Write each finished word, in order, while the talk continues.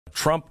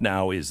Trump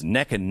now is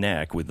neck and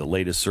neck with the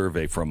latest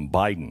survey from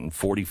Biden,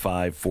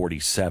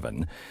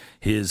 45-47.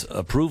 His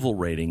approval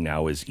rating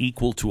now is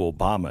equal to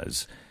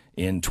Obama's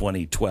in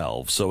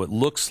 2012. So it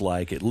looks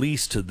like, at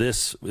least to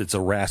this, it's a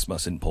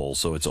Rasmussen poll,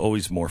 so it's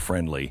always more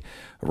friendly,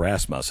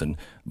 Rasmussen.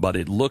 But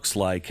it looks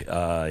like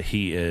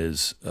he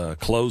is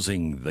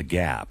closing the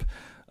gap.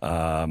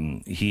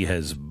 He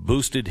has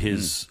boosted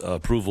his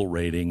approval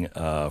rating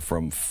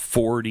from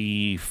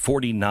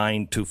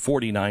 49 to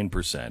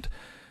 49%.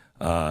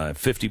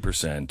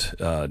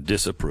 50%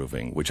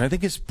 disapproving, which I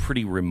think is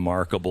pretty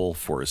remarkable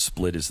for as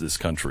split as this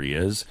country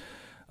is.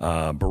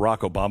 Barack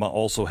Obama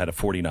also had a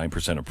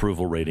 49%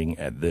 approval rating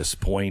at this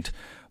point.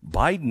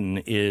 I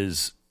think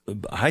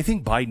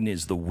Biden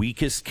is the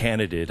weakest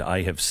candidate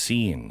I have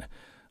seen,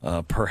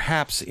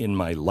 perhaps in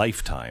my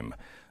lifetime,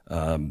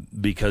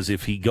 because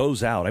if he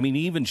goes out, I mean,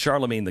 even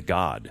Charlemagne the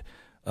God,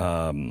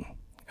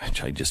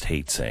 which I just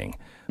hate saying.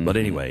 But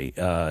anyway,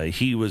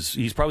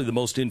 he's probably the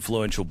most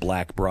influential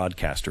black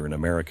broadcaster in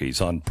America.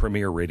 He's on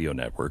premier radio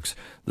networks,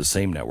 the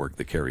same network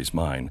that carries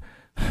mine.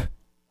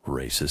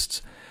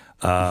 Racists.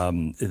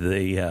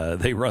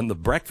 They run the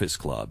Breakfast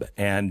Club.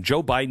 And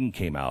Joe Biden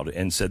came out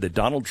and said that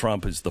Donald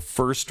Trump is the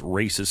first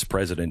racist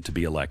president to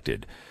be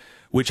elected,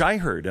 which I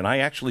heard, and I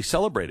actually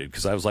celebrated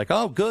because I was like,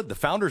 oh, good, the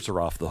founders are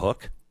off the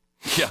hook.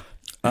 Yeah.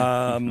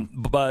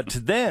 But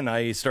then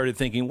I started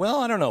thinking, well,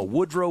 I don't know,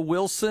 Woodrow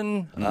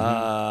Wilson,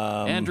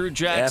 Andrew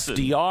Jackson,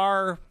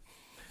 FDR.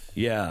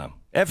 Yeah,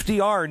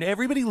 FDR. And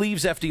everybody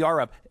leaves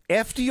FDR up.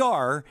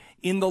 FDR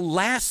in the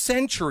last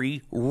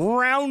century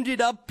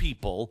rounded up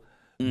people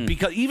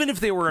because even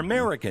if they were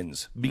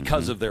Americans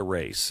because of their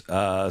race.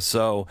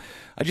 So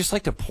I just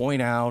like to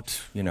point out,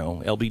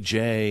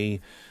 LBJ,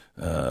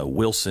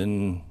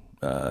 Wilson,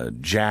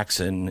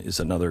 Jackson is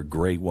another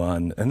great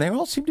one, and they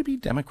all seem to be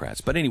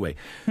Democrats. But anyway,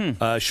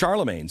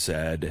 Charlemagne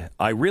said,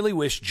 I really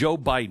wish Joe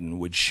Biden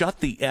would shut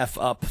the F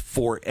up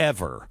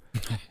forever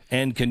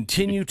and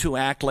continue to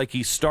act like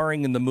he's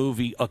starring in the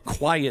movie A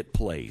Quiet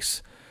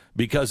Place,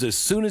 because as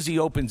soon as he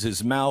opens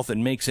his mouth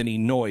and makes any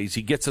noise,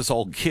 he gets us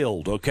all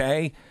killed,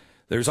 okay?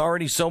 There's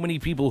already so many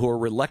people who are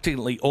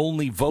reluctantly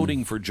only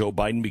voting for Joe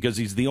Biden because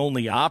he's the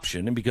only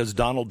option and because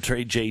Donald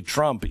J.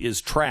 Trump is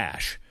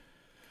trash.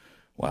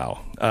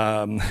 Wow.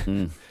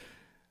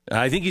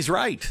 I think he's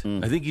right.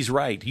 I think he's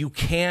right. You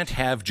can't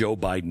have Joe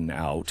Biden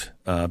out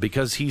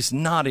because he's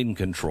not in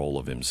control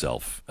of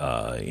himself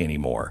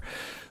anymore.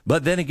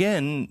 But then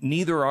again,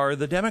 neither are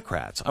the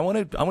Democrats. I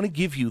want to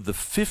give you the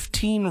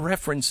 15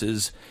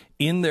 references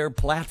in their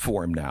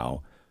platform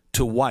now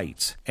to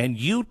whites, and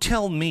you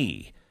tell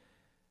me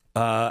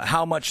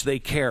how much they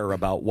care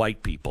about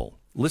white people.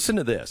 Listen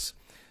to this.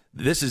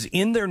 This is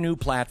in their new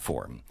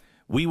platform.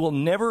 We will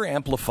never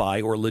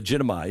amplify or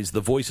legitimize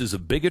the voices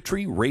of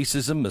bigotry,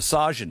 racism,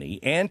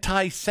 misogyny,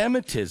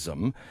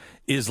 anti-Semitism,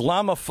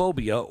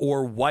 Islamophobia,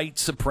 or white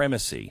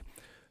supremacy.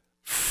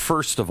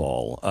 First of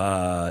all,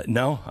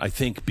 no, I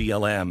think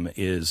BLM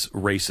is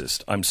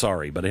racist. I'm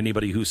sorry, but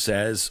anybody who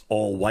says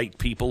all white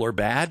people are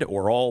bad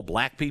or all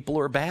black people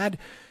are bad,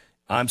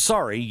 I'm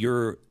sorry,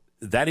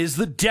 that is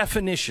the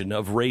definition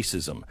of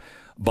racism.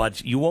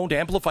 But you won't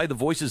amplify the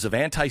voices of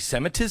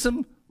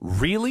anti-Semitism?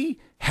 Really?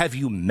 Have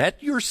you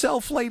met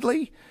yourself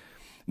lately?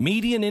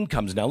 Median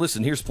incomes. Now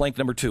listen, here's plank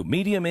number 2.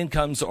 Median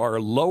incomes are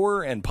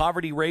lower and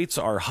poverty rates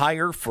are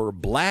higher for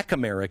black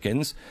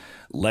Americans,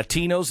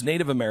 Latinos,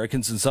 Native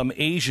Americans, and some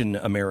Asian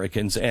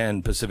Americans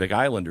and Pacific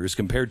Islanders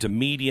compared to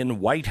median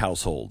white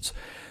households.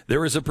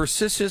 There is a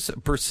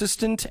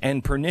persistent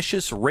and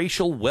pernicious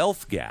racial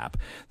wealth gap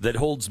that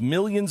holds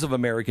millions of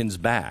Americans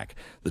back.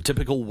 The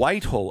typical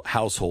white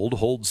household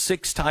holds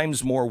 6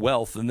 times more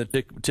wealth than the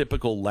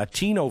typical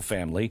Latino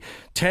family,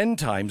 10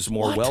 times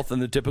more wealth than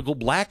the typical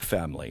black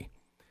family.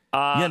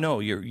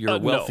 You're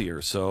wealthier,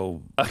 no.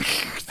 So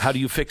how do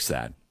you fix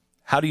that?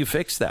 How do you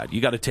fix that?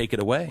 You got to take it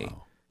away.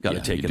 Wow. Got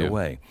to take it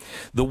away.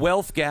 The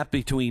wealth gap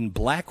between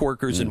black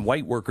workers and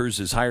white workers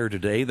is higher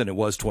today than it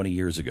was 20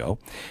 years ago.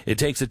 It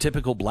takes a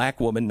typical black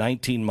woman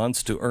 19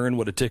 months to earn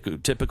what a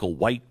typical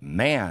white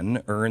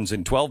man earns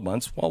in 12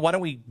 months. Well, why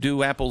don't we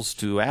do apples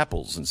to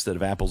apples instead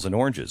of apples and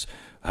oranges?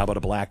 How about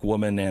a black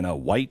woman and a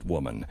white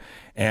woman?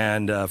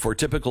 And for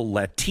typical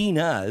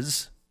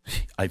Latinas,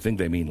 I think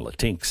they mean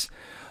Latinx,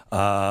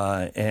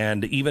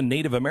 and even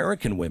Native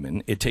American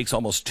women, it takes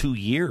almost 2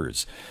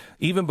 years.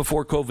 Even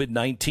before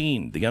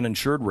COVID-19, the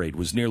uninsured rate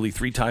was nearly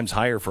 3 times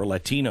higher for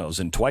Latinos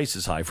and twice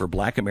as high for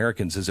black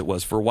Americans as it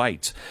was for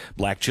whites.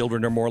 Black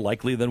children are more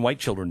likely than white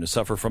children to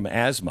suffer from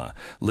asthma.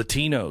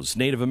 Latinos,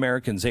 Native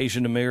Americans,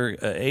 Asian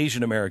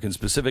Americans,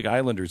 Pacific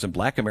Islanders, and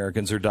black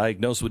Americans are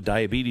diagnosed with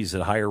diabetes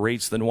at higher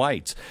rates than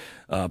whites.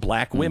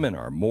 Black women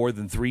are more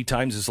than 3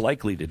 times as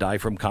likely to die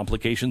from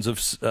complications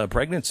of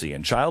pregnancy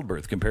and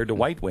childbirth compared to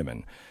white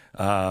women.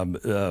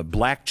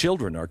 Black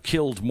children are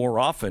killed more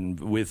often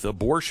with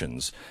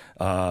abortions.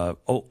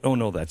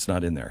 No, that's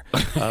not in there.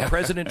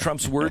 President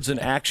Trump's words and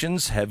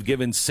actions have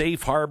given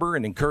safe harbor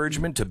and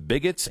encouragement to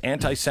bigots,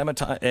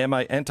 anti-Semites,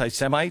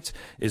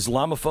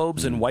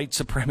 Islamophobes, and white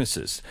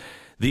supremacists.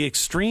 The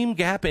extreme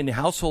gap in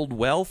household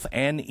wealth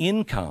and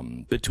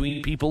income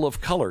between people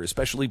of color,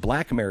 especially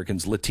black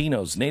Americans,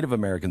 Latinos, Native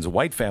Americans, and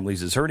white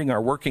families, is hurting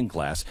our working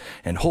class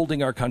and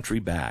holding our country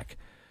back.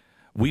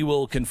 We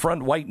will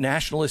confront white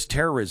nationalist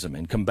terrorism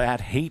and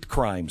combat hate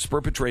crimes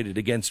perpetrated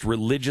against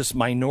religious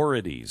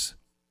minorities.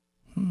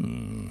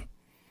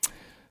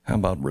 How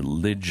about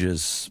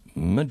religious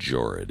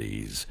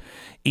majorities?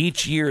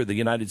 Each year, the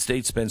United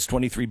States spends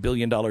 $23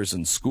 billion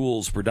in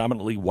schools,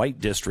 predominantly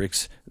white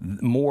districts,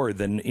 more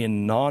than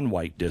in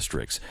non-white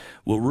districts.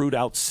 We'll root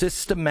out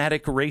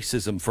systematic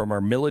racism from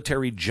our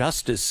military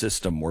justice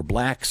system, where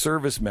black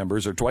service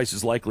members are twice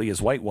as likely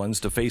as white ones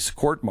to face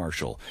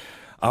court-martial.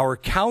 Our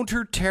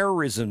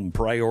counterterrorism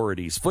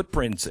priorities,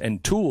 footprints,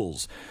 and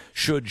tools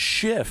should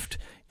shift,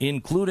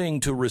 including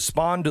to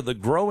respond to the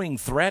growing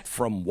threat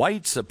from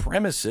white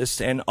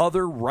supremacists and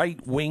other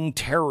right-wing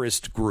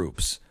terrorist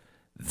groups.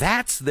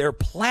 That's their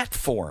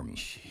platform.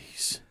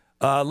 Jeez.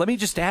 Let me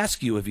just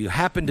ask you, if you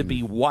happen to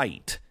be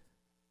white,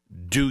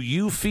 do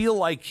you feel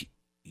like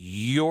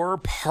you're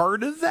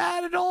part of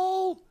that at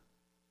all?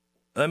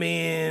 I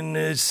mean,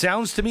 it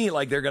sounds to me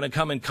like they're going to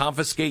come and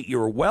confiscate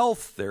your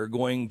wealth. They're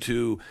going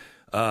to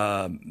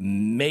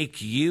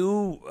make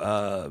you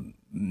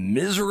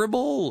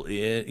miserable.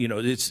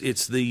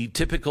 It's the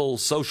typical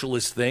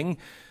socialist thing.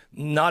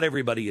 Not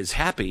everybody is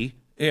happy.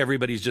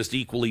 Everybody's just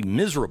equally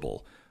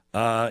miserable.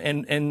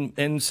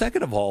 And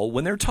second of all,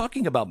 when they're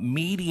talking about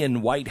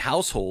median white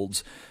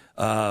households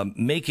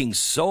making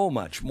so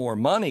much more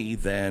money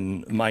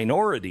than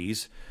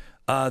minorities,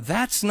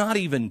 that's not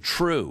even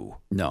true.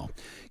 No.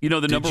 You know,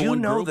 the Did number you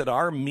one know group, that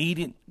our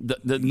median...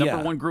 the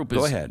number one group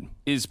Go ahead.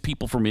 is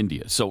people from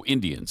India, so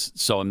Indians.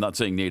 So I'm not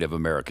saying Native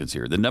Americans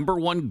here. The number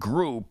one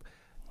group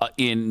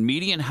in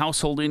median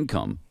household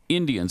income,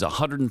 Indians,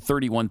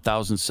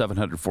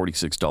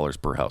 $131,746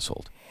 per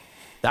household.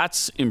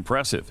 That's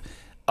impressive.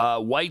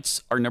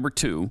 Whites are number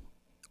two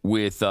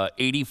with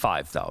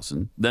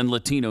 $85,000. Then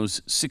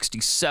Latinos,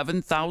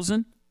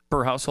 $67,000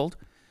 per household.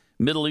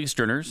 Middle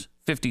Easterners,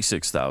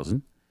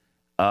 $56,000.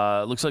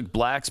 Looks like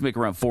blacks make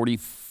around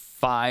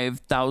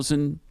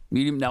 $45,000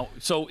 medium. Now,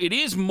 so it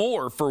is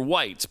more for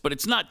whites, but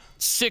it's not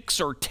 6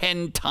 or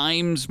 10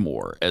 times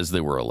more, as they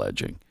were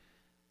alleging.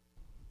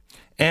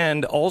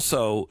 And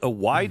also,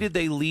 why did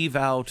they leave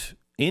out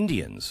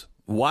Indians?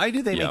 Why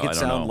do they make it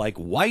sound like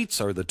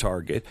whites are the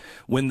target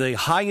when the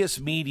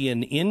highest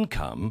median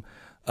income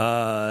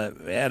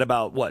at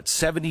about,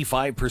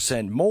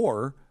 75%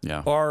 more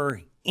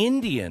are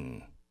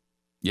Indian?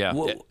 Yeah.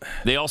 Well,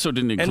 they also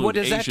didn't include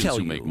Asians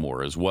who make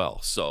more as well.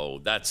 So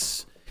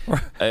that's,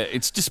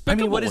 it's I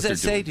despicable. mean, what does they're that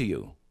say doing. to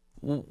you?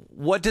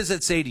 What does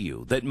it say to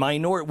you? That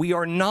we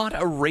are not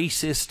a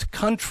racist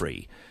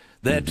country.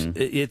 That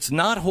it's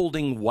not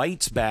holding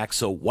whites back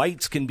so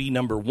whites can be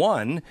number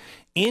one.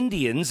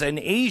 Indians and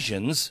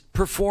Asians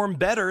perform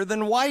better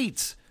than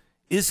whites.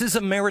 This is a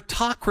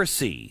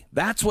meritocracy.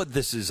 That's what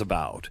this is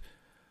about.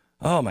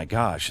 Oh, my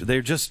gosh.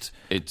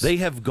 They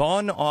have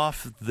gone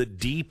off the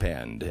deep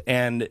end,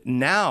 and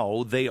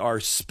now they are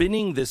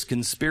spinning this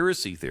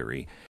conspiracy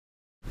theory